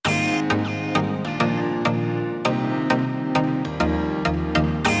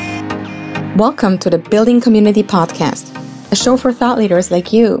Welcome to the Building Community Podcast, a show for thought leaders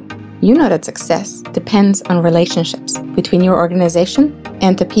like you. You know that success depends on relationships between your organization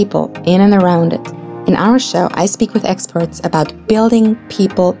and the people in and around it. In our show, I speak with experts about building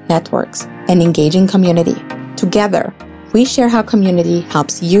people networks and engaging community. Together, we share how community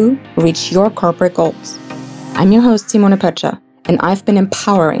helps you reach your corporate goals. I'm your host, Simone Pötscher, and I've been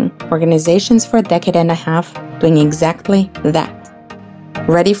empowering organizations for a decade and a half doing exactly that.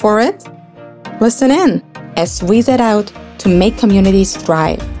 Ready for it? Listen in as we set out to make communities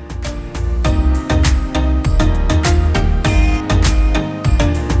thrive.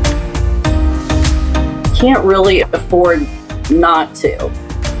 Can't really afford not to.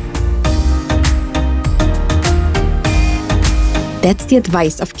 That's the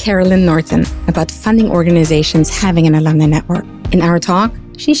advice of Carolyn Norton about funding organizations having an alumni network. In our talk,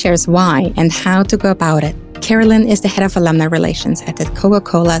 she shares why and how to go about it. Carolyn is the head of alumni relations at the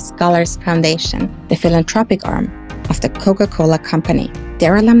Coca-Cola Scholars Foundation, the philanthropic arm of the Coca-Cola Company.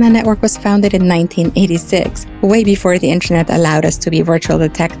 Their alumni network was founded in 1986, way before the internet allowed us to be virtual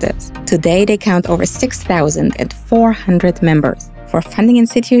detectives. Today, they count over 6,400 members. For a funding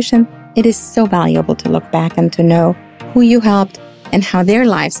institution, it is so valuable to look back and to know who you helped and how their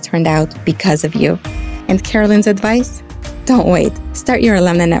lives turned out because of you. And Carolyn's advice? Don't wait. Start your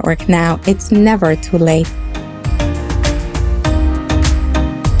alumni network now. It's never too late.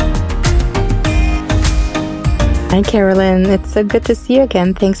 Hi, Carolyn. It's so good to see you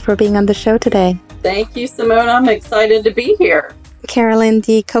again. Thanks for being on the show today. Thank you, Simone. I'm excited to be here. Carolyn,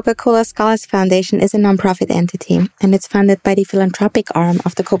 the Coca-Cola Scholars Foundation is a nonprofit entity, and it's funded by the philanthropic arm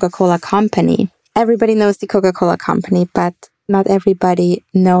of the Coca-Cola Company. Everybody knows the Coca-Cola Company, but not everybody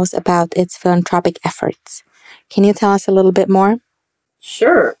knows about its philanthropic efforts. Can you tell us a little bit more?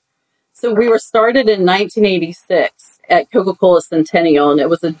 Sure. So we were started in 1986 at Coca-Cola Centennial, and it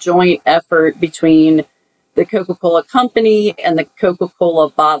was a joint effort between the Coca-Cola Company and the Coca-Cola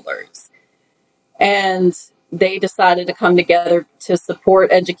bottlers. And they decided to come together to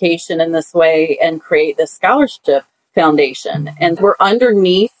support education in this way and create this scholarship foundation. And we're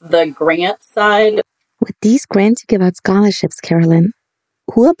underneath the grant side. With these grants, you give out scholarships, Carolyn.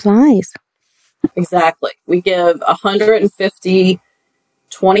 Who applies? Exactly. We give 150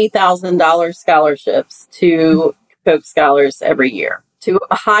 $20,000 scholarships to Coke Scholars every year, to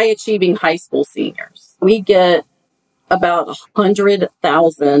high-achieving high school seniors. We get about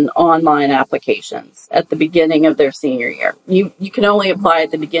 100,000 online applications at the beginning of their senior year. You can only apply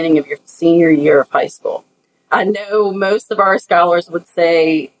at the beginning of your senior year of high school. I know most of our scholars would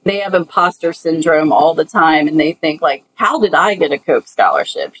say they have imposter syndrome all the time, and they think, like, how did I get a Coke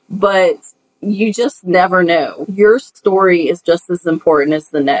scholarship? But you just never know. Your story is just as important as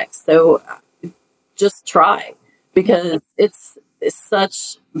the next. So just try, because it's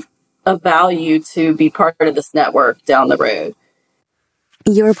such a value to be part of this network down the road.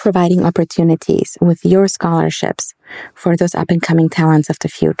 You're providing opportunities with your scholarships for those up-and-coming talents of the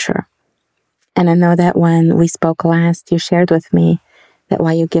future. And I know that when we spoke last, you shared with me that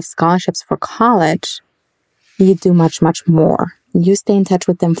while you give scholarships for college, you do much, much more. You stay in touch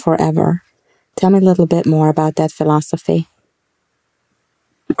with them forever. Tell me a little bit more about that philosophy.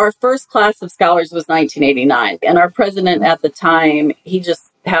 Our first class of scholars was 1989, and our president at the time, he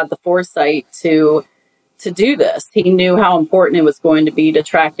just had the foresight to do this. He knew how important it was going to be to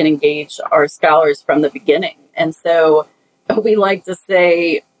track and engage our scholars from the beginning. And so we like to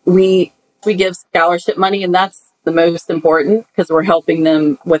say we give scholarship money, and that's the most important because we're helping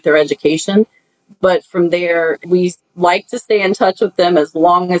them with their education. But from there, we like to stay in touch with them as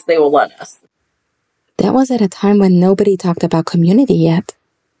long as they will let us. That was at a time when nobody talked about community yet.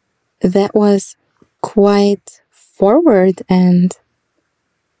 That was quite forward and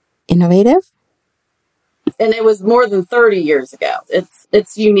innovative. And it was more than 30 years ago.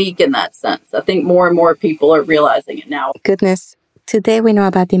 It's unique in that sense. I think more and more people are realizing it now. Goodness, today we know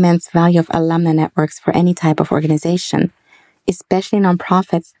about the immense value of alumni networks for any type of organization, especially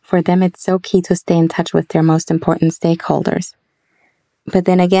nonprofits. For them, it's so key to stay in touch with their most important stakeholders. But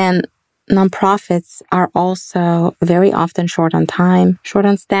then again, nonprofits are also very often short on time, short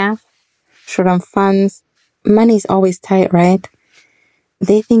on staff, short on funds. Money's always tight, right?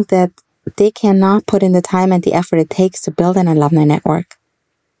 They think that they cannot put in the time and the effort it takes to build an alumni network.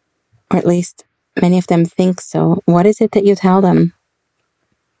 Or at least many of them think so. What is it that you tell them?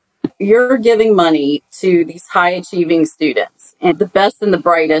 You're giving money to these high-achieving students, and the best and the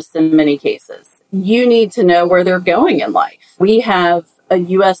brightest in many cases. You need to know where they're going in life. We have a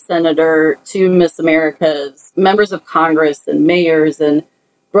U.S. Senator, 2 Miss Americas, members of Congress and mayors and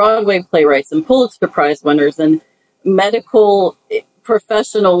Broadway playwrights and Pulitzer Prize winners and medical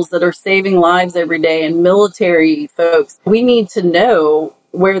professionals that are saving lives every day and military folks, we need to know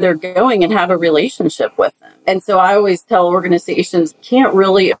where they're going and have a relationship with them. And so I always tell organizations can't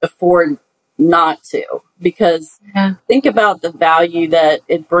really afford not to, because think about the value that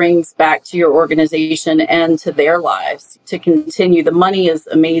it brings back to your organization and to their lives to continue. The money is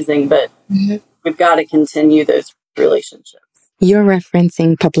amazing, but we've got to continue those relationships. You're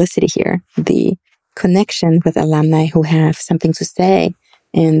referencing publicity here, the connection with alumni who have something to say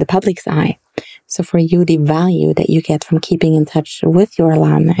in the public's eye. So for you, the value that you get from keeping in touch with your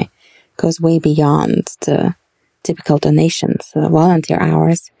alumni goes way beyond the typical donations, the volunteer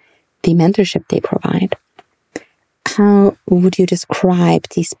hours, the mentorship they provide. How would you describe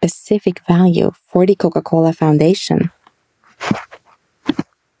the specific value for the Coca-Cola Foundation?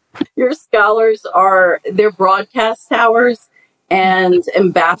 Your scholars they're broadcast towers and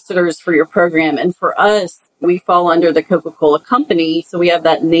ambassadors for your program. And for us, we fall under the Coca-Cola Company, so we have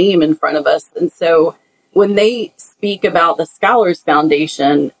that name in front of us. And so when they speak about the Scholars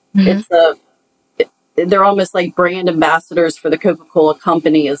Foundation, they're almost like brand ambassadors for the Coca-Cola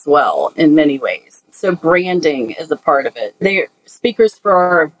Company as well in many ways. So branding is a part of it. They're speakers for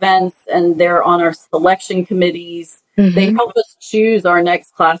our events, and they're on our selection committees. They help us choose our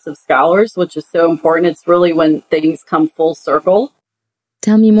next class of scholars, which is so important. It's really when things come full circle.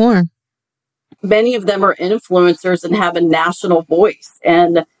 Tell me more. Many of them are influencers and have a national voice.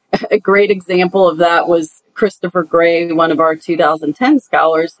 And a great example of that was Christopher Gray, one of our 2010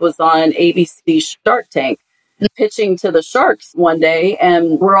 scholars, was on ABC Shark Tank, pitching to the sharks one day,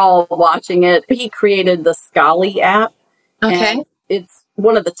 and we're all watching it. He created the Scholly app. Okay. And it's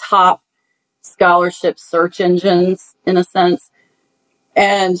one of the top scholarship search engines, in a sense.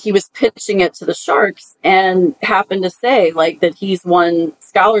 And he was pitching it to the sharks and happened to say that he's won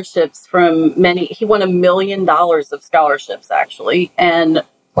scholarships from he won $1 million of scholarships, actually. And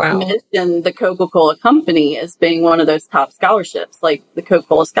mentioned the Coca-Cola Company as being one of those top scholarships, like the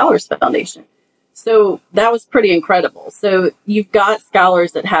Coca-Cola Scholars Foundation. So that was pretty incredible. So you've got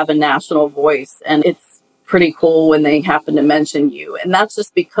scholars that have a national voice, and it's pretty cool when they happen to mention you. And that's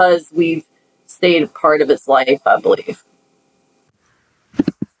just because we've stayed a part of his life, I believe.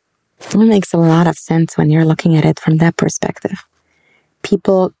 It makes a lot of sense when you're looking at it from that perspective.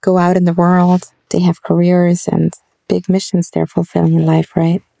 People go out in the world, they have careers and big missions they're fulfilling in life,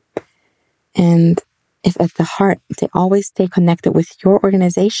 right? And if at the heart they always stay connected with your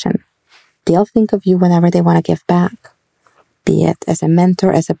organization, they'll think of you whenever they want to give back, be it as a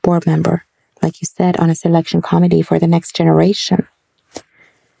mentor, as a board member, like you said, on a selection committee for the next generation.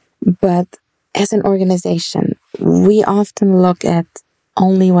 But as an organization, we often look at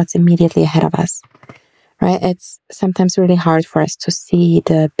only what's immediately ahead of us, right? It's sometimes really hard for us to see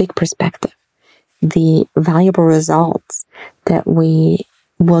the big perspective, the valuable results that we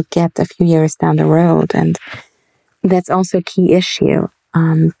will get a few years down the road. And that's also a key issue.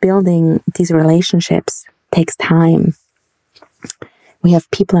 Building these relationships takes time. We have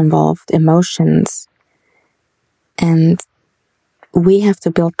people involved, emotions, and we have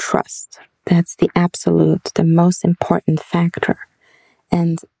to build trust. That's the most important factor.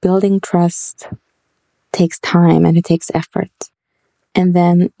 And building trust takes time and it takes effort. And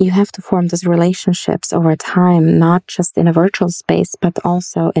then you have to form those relationships over time, not just in a virtual space, but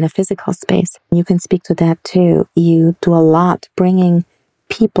also in a physical space. You can speak to that too. You do a lot bringing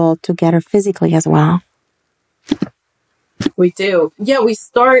people together physically as well. We do. Yeah, we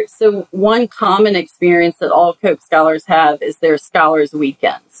start. So one common experience that all Coke Scholars have is their Scholars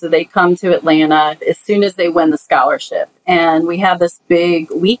Weekend. So they come to Atlanta as soon as they win the scholarship. And we have this big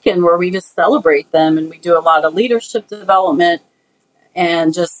weekend where we just celebrate them, and we do a lot of leadership development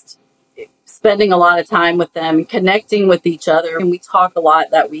and just spending a lot of time with them, connecting with each other. And we talk a lot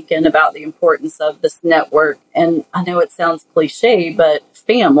that weekend about the importance of this network. And I know it sounds cliche, but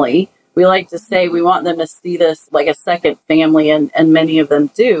family. We like to say we want them to see this like a second family, and many of them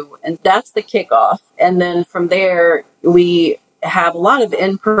do. And that's the kickoff. And then from there, we have a lot of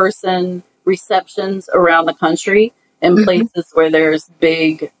in-person receptions around the country in places where there's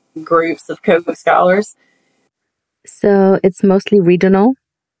big groups of Coke Scholars. So it's mostly regional?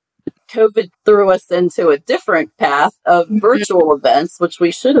 COVID threw us into a different path of virtual events, which we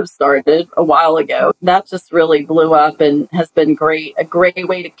should have started a while ago. That just really blew up and has been great, a great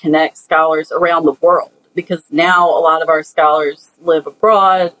way to connect scholars around the world, because now a lot of our scholars live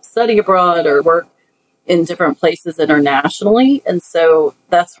abroad, study abroad, or work in different places internationally. And so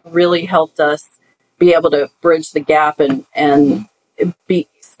that's really helped us be able to bridge the gap and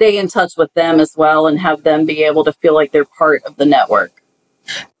stay in touch with them as well, and have them be able to feel like they're part of the network.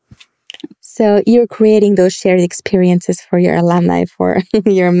 So you're creating those shared experiences for your alumni, for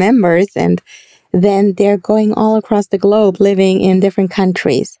your members, and then they're going all across the globe, living in different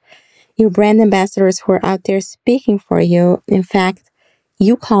countries. Your brand ambassadors who are out there speaking for you, in fact,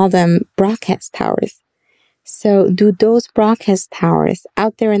 you call them broadcast towers. So do those broadcast towers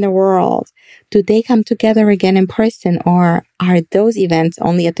out there in the world, do they come together again in person, or are those events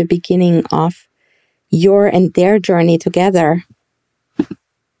only at the beginning of your and their journey together?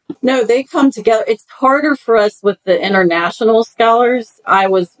 No, they come together. It's harder for us with the international scholars. I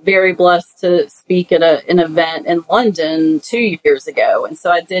was very blessed to speak at an event in London 2 years ago. And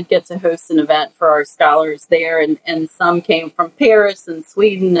so I did get to host an event for our scholars there. And some came from Paris and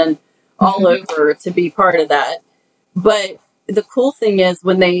Sweden and all over to be part of that. But the cool thing is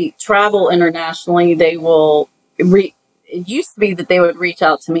when they travel internationally, they will it used to be that they would reach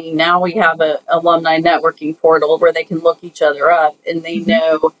out to me. Now we have a alumni networking portal where they can look each other up, and they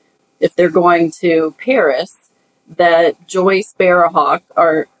know if they're going to Paris that Joyce Barahawk,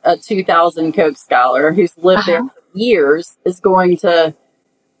 a 2000 Coke scholar who's lived there for years, is going to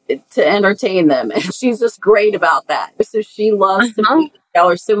entertain them. And she's just great about that. So she loves to meet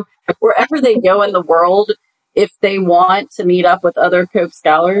scholars. So wherever they go in the world, if they want to meet up with other Coke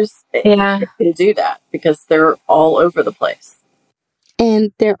scholars, they can do that because they're all over the place.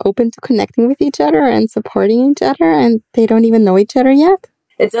 And they're open to connecting with each other and supporting each other, and they don't even know each other yet?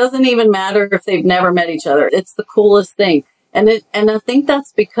 It doesn't even matter if they've never met each other. It's the coolest thing. And I think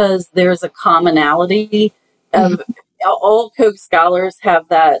that's because there's a commonality of all Coke scholars have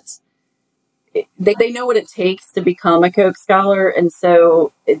that. They know what it takes to become a Coke scholar. And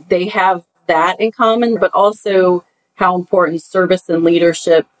so they have that in common, but also how important service and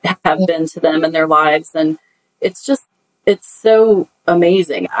leadership have been to them in their lives. And it's so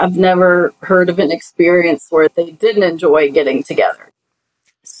amazing. I've never heard of an experience where they didn't enjoy getting together.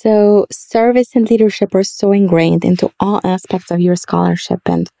 So service and leadership are so ingrained into all aspects of your scholarship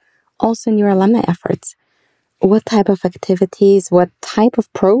and also in your alumni efforts. What type of activities, what type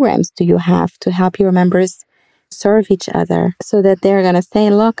of programs do you have to help your members serve each other so that they're going to say,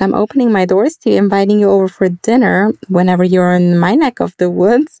 look, I'm opening my doors to you, inviting you over for dinner whenever you're in my neck of the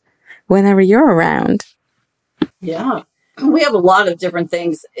woods, whenever you're around? Yeah, we have a lot of different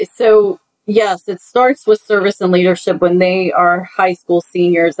things. So yes, it starts with service and leadership when they are high school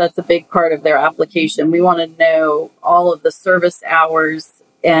seniors. That's a big part of their application. We want to know all of the service hours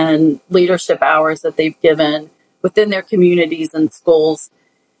and leadership hours that they've given within their communities and schools.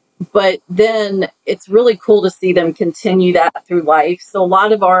 But then it's really cool to see them continue that through life. So a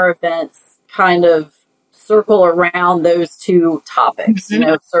lot of our events kind of circle around those two topics,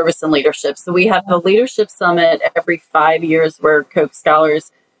 service and leadership. So we have the Leadership Summit every 5 years where Coke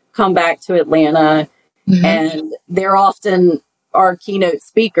scholars come back to Atlanta, and they're often our keynote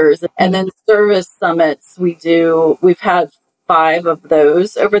speakers. And then service summits, we've had 5 of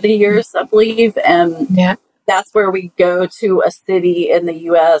those over the years, I believe. And that's where we go to a city in the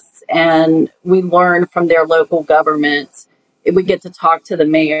U.S. and we learn from their local government. We get to talk to the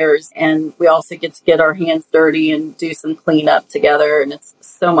mayors, and we also get to get our hands dirty and do some cleanup together. And it's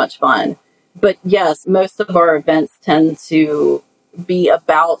so much fun. But yes, most of our events tend to be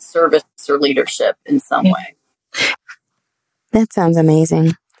about service or leadership in some way. That sounds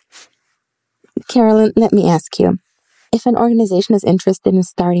amazing. Carolyn, let me ask you, if an organization is interested in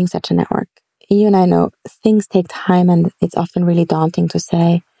starting such a network, you and I know things take time and it's often really daunting to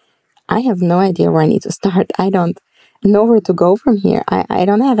say, I have no idea where I need to start. I don't know where to go from here. I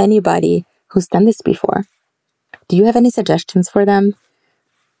don't have anybody who's done this before. Do you have any suggestions for them?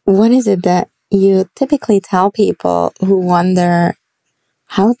 What is it that you typically tell people who wonder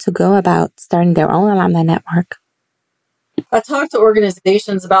how to go about starting their own alumni network? I talk to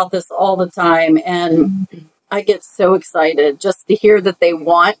organizations about this all the time, and I get so excited just to hear that they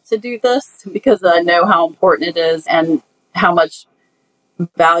want to do this because I know how important it is and how much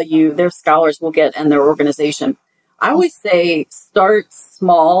value their scholars will get in their organization. I always say start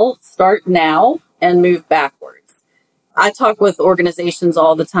small, start now, and move backwards. I talk with organizations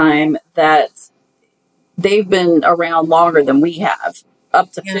all the time that they've been around longer than we have,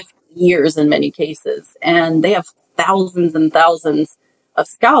 up to 50 years in many cases, and they have thousands and thousands of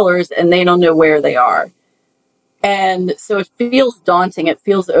scholars, and they don't know where they are. And so it feels daunting. It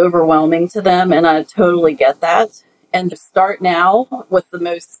feels overwhelming to them. And I totally get that. And start now with the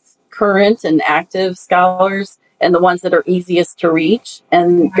most current and active scholars and the ones that are easiest to reach,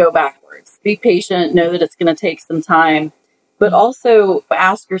 and go backwards. Be patient. Know that it's going to take some time. But also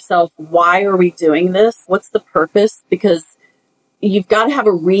ask yourself, why are we doing this? What's the purpose? Because you've got to have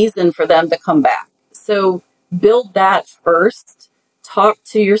a reason for them to come back. So build that first. talk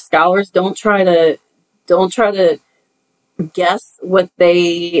to your scholars. Don't try to guess what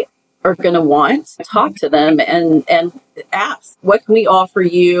they are going to want. Talk to them and ask, what can we offer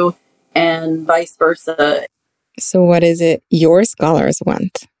you, and vice versa. So what is it your scholars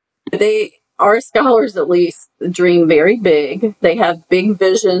want? Our scholars at least dream very big. They have big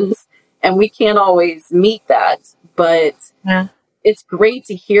visions, and we can't always meet that, but it's great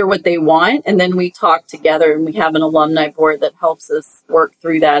to hear what they want. And then we talk together, and we have an alumni board that helps us work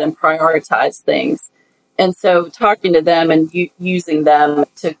through that and prioritize things. And so talking to them and using them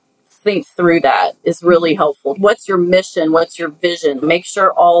to think through that is really helpful. What's your mission? What's your vision? Make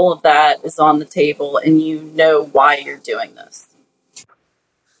sure all of that is on the table and you know why you're doing this.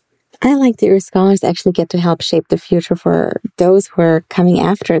 I like that your scholars actually get to help shape the future for those who are coming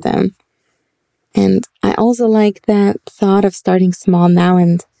after them. And I also like that thought of starting small now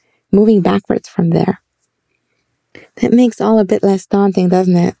and moving backwards from there. That makes all a bit less daunting,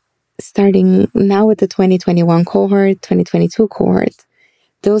 doesn't it? Starting now with the 2021 cohort, 2022 cohort,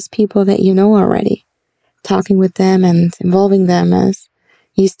 those people that you know already, talking with them and involving them as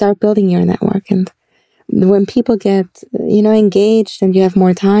you start building your network. And when people get, engaged and you have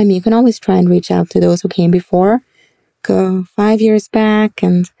more time, you can always try and reach out to those who came before, go 5 years back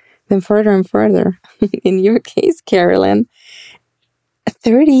and then further and further. In your case, Carolyn,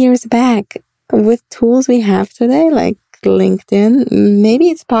 30 years back, with tools we have today, like LinkedIn, maybe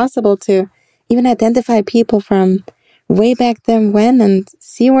it's possible to even identify people from way back then when and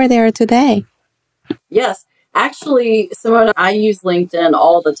see where they are today. Yes. Actually, Simona, I use LinkedIn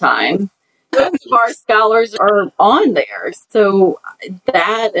all the time. Most of our scholars are on there. So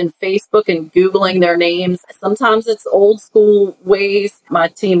that and Facebook and Googling their names, sometimes it's old school ways. My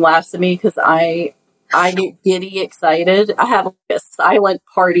team laughs at me because I get giddy excited. I have a silent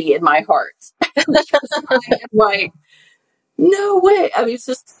party in my heart. I'm like, no way. I mean, it's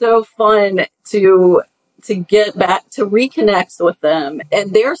just so fun to get back, to reconnect with them.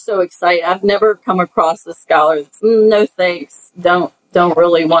 And they're so excited. I've never come across a scholar that's, no thanks, don't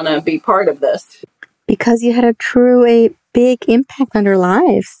really want to be part of this. Because you had a big impact on their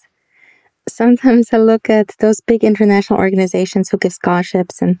lives. Sometimes I look at those big international organizations who give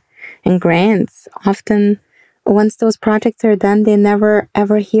scholarships and grants. Often, once those projects are done, they never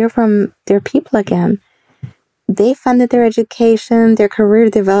ever hear from their people again. They funded their education, their career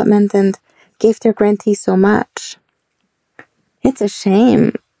development, and gave their grantees so much. It's a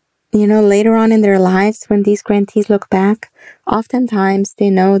shame. Later on in their lives, when these grantees look back, oftentimes they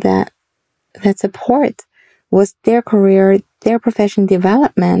know that support was their career, their professional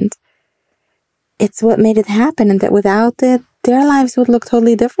development. It's what made it happen, and that without it, their lives would look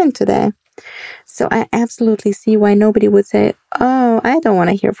totally different today. So I absolutely see why nobody would say, oh, I don't want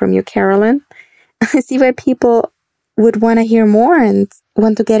to hear from you, Carolyn. I see why people would want to hear more and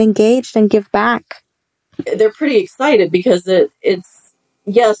want to get engaged and give back. They're pretty excited because it's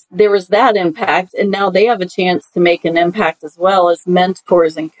yes, there was that impact, and now they have a chance to make an impact as well as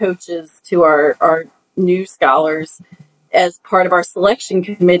mentors and coaches to our new scholars as part of our selection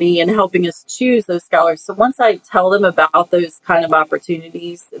committee and helping us choose those scholars. So once I tell them about those kind of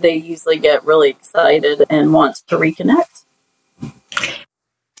opportunities, they usually get really excited and want to reconnect.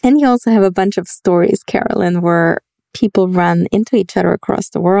 And you also have a bunch of stories, Carolyn, where people run into each other across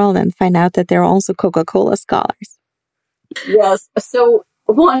the world and find out that they're also Coca-Cola scholars. Yes. So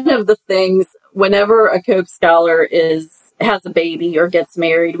one of the things, whenever a Coke scholar has a baby or gets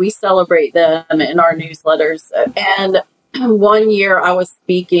married, we celebrate them in our newsletters. And one year I was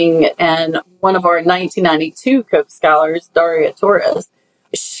speaking, and one of our 1992 Coke scholars, Daria Torres,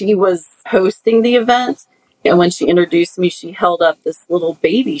 she was hosting the event. And when she introduced me, she held up this little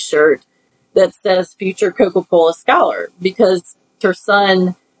baby shirt that says Future Coca-Cola Scholar, because her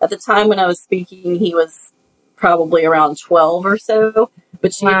son, at the time when I was speaking, he was probably around 12 or so,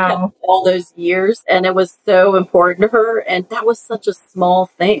 but she had kept all those years, and it was so important to her. And that was such a small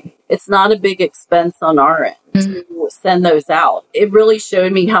thing. It's not a big expense on our end to send those out. It really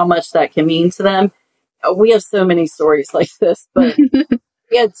showed me how much that can mean to them. We have so many stories like this, but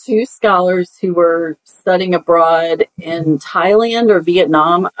we had two scholars who were studying abroad in Thailand or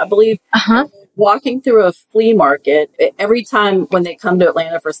Vietnam, I believe, walking through a flea market. Every time when they come to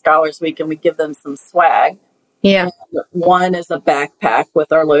Atlanta for Scholars Week, and we give them some swag. Yeah. And one is a backpack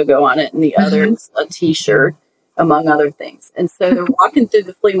with our logo on it, and the other is a T-shirt, among other things. And so they're walking through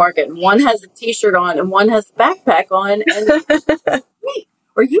the flea market, and one has a T-shirt on and one has a backpack on. And wait,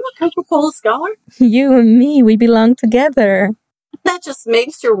 are you a Coca-Cola scholar? You and me, we belong together. That just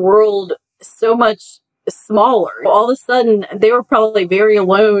makes your world so much smaller. All of a sudden, they were probably very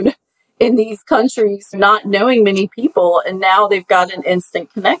alone in these countries, not knowing many people, and now they've got an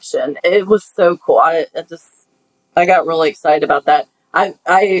instant connection. It was so cool. I got really excited about that.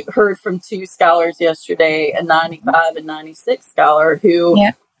 I heard from two scholars yesterday, a 95 and 96 scholar, who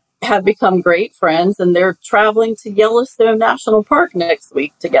have become great friends, and they're traveling to Yellowstone National Park next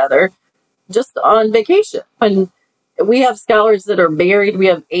week together, just on vacation. And we have scholars that are married. We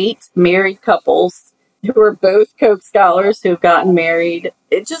have 8 married couples who are both Coke scholars who have gotten married.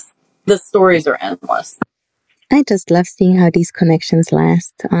 The stories are endless. I just love seeing how these connections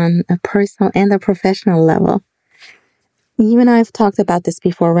last on a personal and a professional level. You and I have talked about this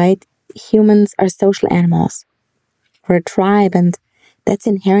before, right? Humans are social animals. We're a tribe, and that's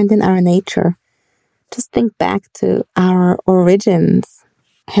inherent in our nature. Just think back to our origins.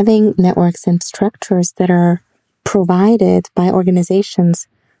 Having networks and structures that are provided by organizations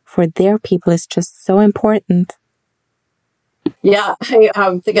for their people is just so important. Yeah,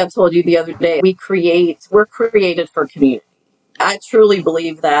 I think I told you the other day, we're created for community. I truly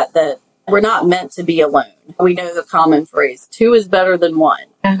believe that we're not meant to be alone. We know the common phrase, 2 is better than 1,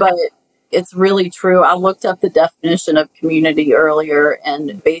 but it's really true. I looked up the definition of community earlier,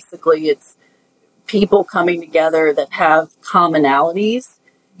 and basically it's people coming together that have commonalities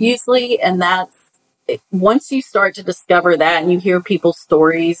usually, and once you start to discover that and you hear people's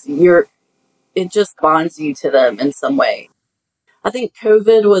stories, it just bonds you to them in some way. I think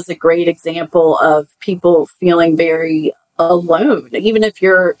COVID was a great example of people feeling very alone. Even if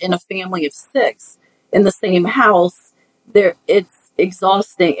you're in a family of 6 in the same house, it's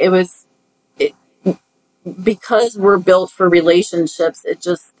exhausting. Because we're built for relationships,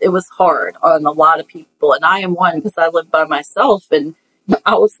 it was hard on a lot of people. And I am one, because I live by myself, and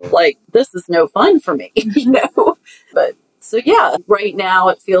I was like, this is no fun for me, But so yeah, right now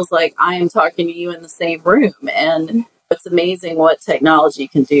it feels like I am talking to you in the same room, and it's amazing what technology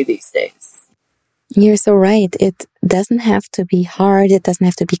can do these days. You're so right. It doesn't have to be hard. It doesn't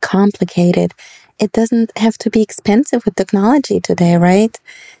have to be complicated. It doesn't have to be expensive with technology today, right?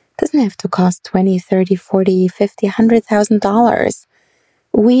 It doesn't have to cost $20, $30, $40, $50, $100,000.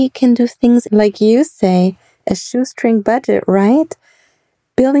 We can do things like you say, a shoestring budget, right?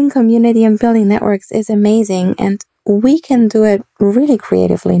 Building community and building networks is amazing, and we can do it really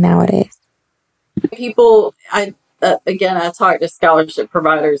creatively nowadays. People, I talk to scholarship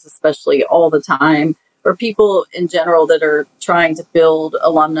providers, especially all the time, or people in general that are trying to build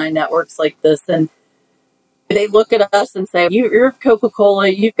alumni networks like this. And they look at us and say, you're Coca-Cola,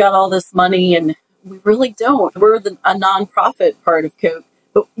 you've got all this money, and we really don't. We're a nonprofit part of Coke.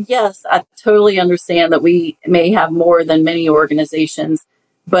 But yes, I totally understand that we may have more than many organizations,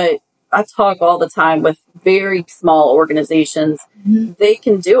 but I talk all the time with very small organizations. Mm-hmm. They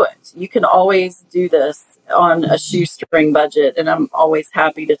can do it. You can always do this on a shoestring budget, and I'm always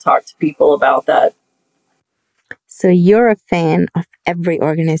happy to talk to people about that. So you're a fan of every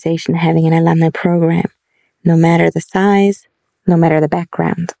organization having an alumni program, no matter the size, no matter the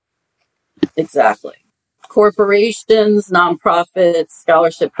background. Exactly. Corporations, nonprofits,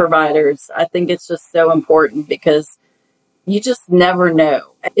 scholarship providers. I think it's just so important because you just never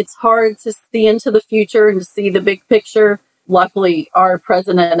know. It's hard to see into the future and to see the big picture. Luckily, our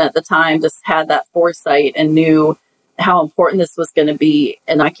president at the time just had that foresight and knew how important this was going to be.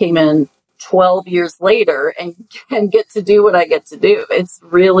 And I came in 12 years later and get to do what I get to do. It's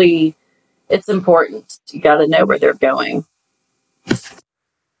important. You got to know where they're going.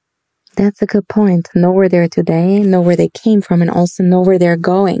 That's a good point. Know where they're today, know where they came from, and also know where they're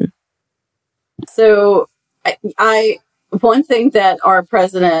going. So one thing that our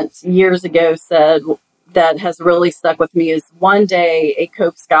president years ago said that has really stuck with me is one day a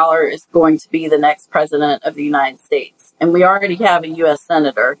Coke scholar is going to be the next president of the United States. And we already have a U.S.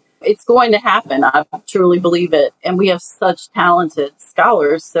 senator. It's going to happen. I truly believe it. And we have such talented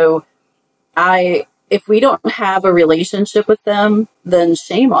scholars. So if we don't have a relationship with them, then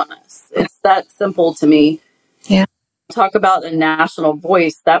shame on us. It's that simple to me. Yeah. Talk about a national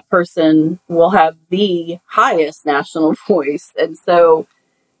voice. That person will have the highest national voice. And so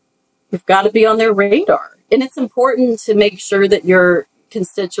you've got to be on their radar. And it's important to make sure that your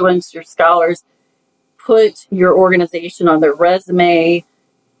constituents, your scholars, put your organization on their resume,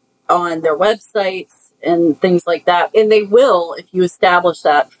 on their websites, and things like that. And they will if you establish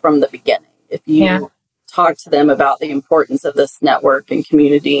that from the beginning. If you talk to them about the importance of this network and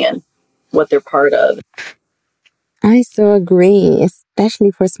community and what they're part of. I so agree,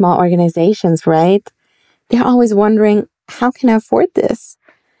 especially for small organizations, right? They're always wondering, how can I afford this?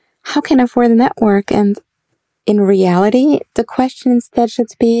 How can I afford the network? And in reality, the question instead should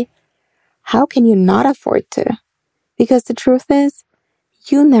be, how can you not afford to? Because the truth is,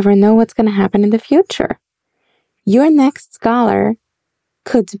 you never know what's going to happen in the future. Your next scholar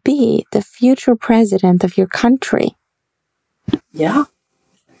could be the future president of your country. Yeah,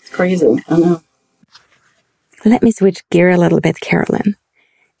 it's crazy. I know. Let me switch gear a little bit, Carolyn.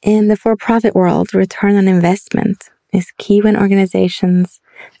 In the for-profit world, return on investment is key when organizations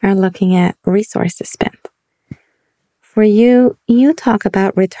are looking at resources spent. For you, you talk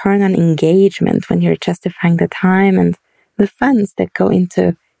about return on engagement when you're justifying the time and the funds that go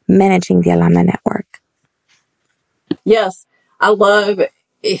into managing the alumni network. Yes, I love it.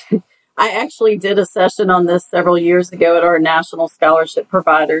 I actually did a session on this several years ago at our National Scholarship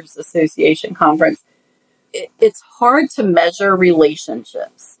Providers Association conference. It's hard to measure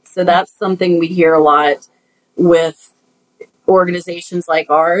relationships. So that's something we hear a lot with organizations like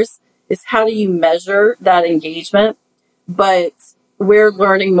ours, is how do you measure that engagement? But we're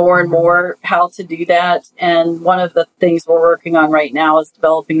learning more and more how to do that. And one of the things we're working on right now is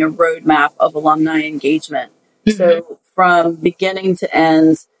developing a roadmap of alumni engagement. Mm-hmm. So from beginning to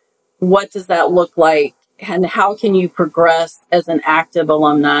end, what does that look like? And how can you progress as an active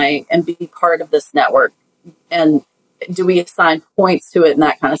alumni and be part of this network? And do we assign points to it and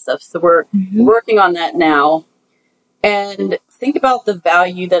that kind of stuff? So we're working on that now. And think about the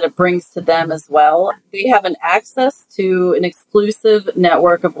value that it brings to them as well. We have an access to an exclusive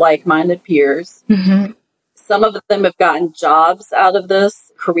network of like-minded peers. Mm-hmm. Some of them have gotten jobs out of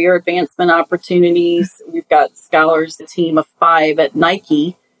this, career advancement opportunities. We've got scholars, a team of 5 at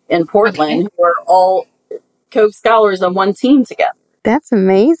Nike in Portland, who are all Coke scholars on one team together. That's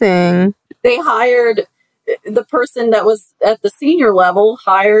amazing. They hired the person that was at the senior level,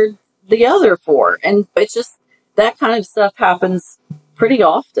 hired the other 4. And it's just, that kind of stuff happens pretty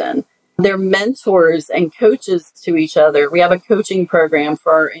often. They're mentors and coaches to each other. We have a coaching program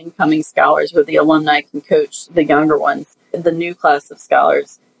for our incoming scholars where the alumni can coach the younger ones, the new class of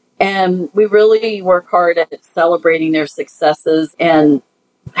scholars. And we really work hard at celebrating their successes and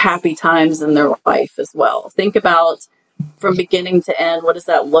happy times in their life as well. Think about from beginning to end, what does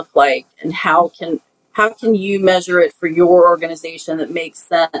that look like? And how can you measure it for your organization that makes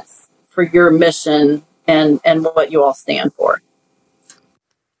sense for your mission and what you all stand for?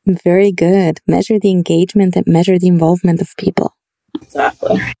 Very good. Measure the engagement and measure the involvement of people.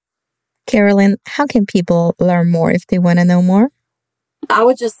 Exactly. Carolyn, how can people learn more if they want to know more? I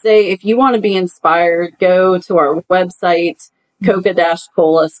would just say, if you want to be inspired, go to our website,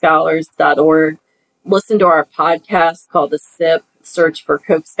 coca-colascholars.org. Listen to our podcast called The Sip. Search for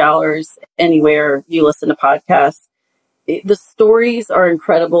Coke Scholars anywhere you listen to podcasts. The stories are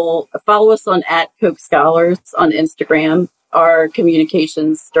incredible. Follow us on @CokeScholars on Instagram. Our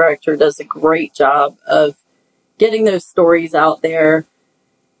communications director does a great job of getting those stories out there.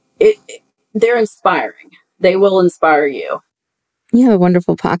 They're inspiring. They will inspire you. You have a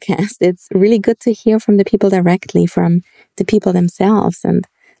wonderful podcast. It's really good to hear from the people directly, from the people themselves, and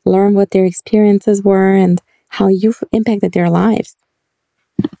learn what their experiences were and how you've impacted their lives.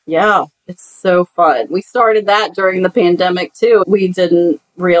 Yeah, it's so fun. We started that during the pandemic too. We didn't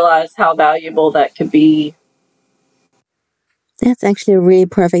realize how valuable that could be. That's actually a really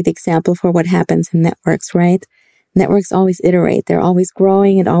perfect example for what happens in networks, right? Networks always iterate. They're always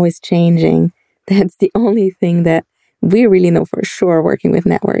growing and always changing. That's the only thing that we really know for sure working with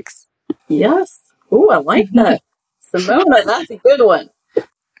networks. Yes. Oh, I like that. Simona, that's a good one.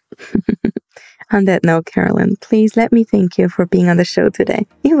 On that note, Carolyn, please let me thank you for being on the show today.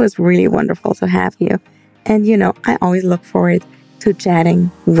 It was really wonderful to have you. And, I always look forward to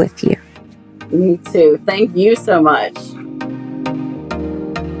chatting with you. Me too. Thank you so much.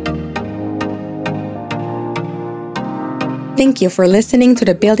 Thank you for listening to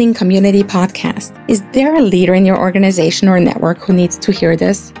the Building Community podcast. Is there a leader in your organization or network who needs to hear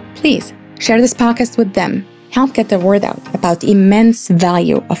this? Please share this podcast with them. Help get the word out about the immense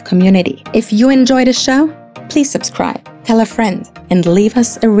value of community. If you enjoy the show, please subscribe, tell a friend, and leave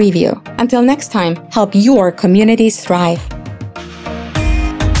us a review. Until next time, help your communities thrive.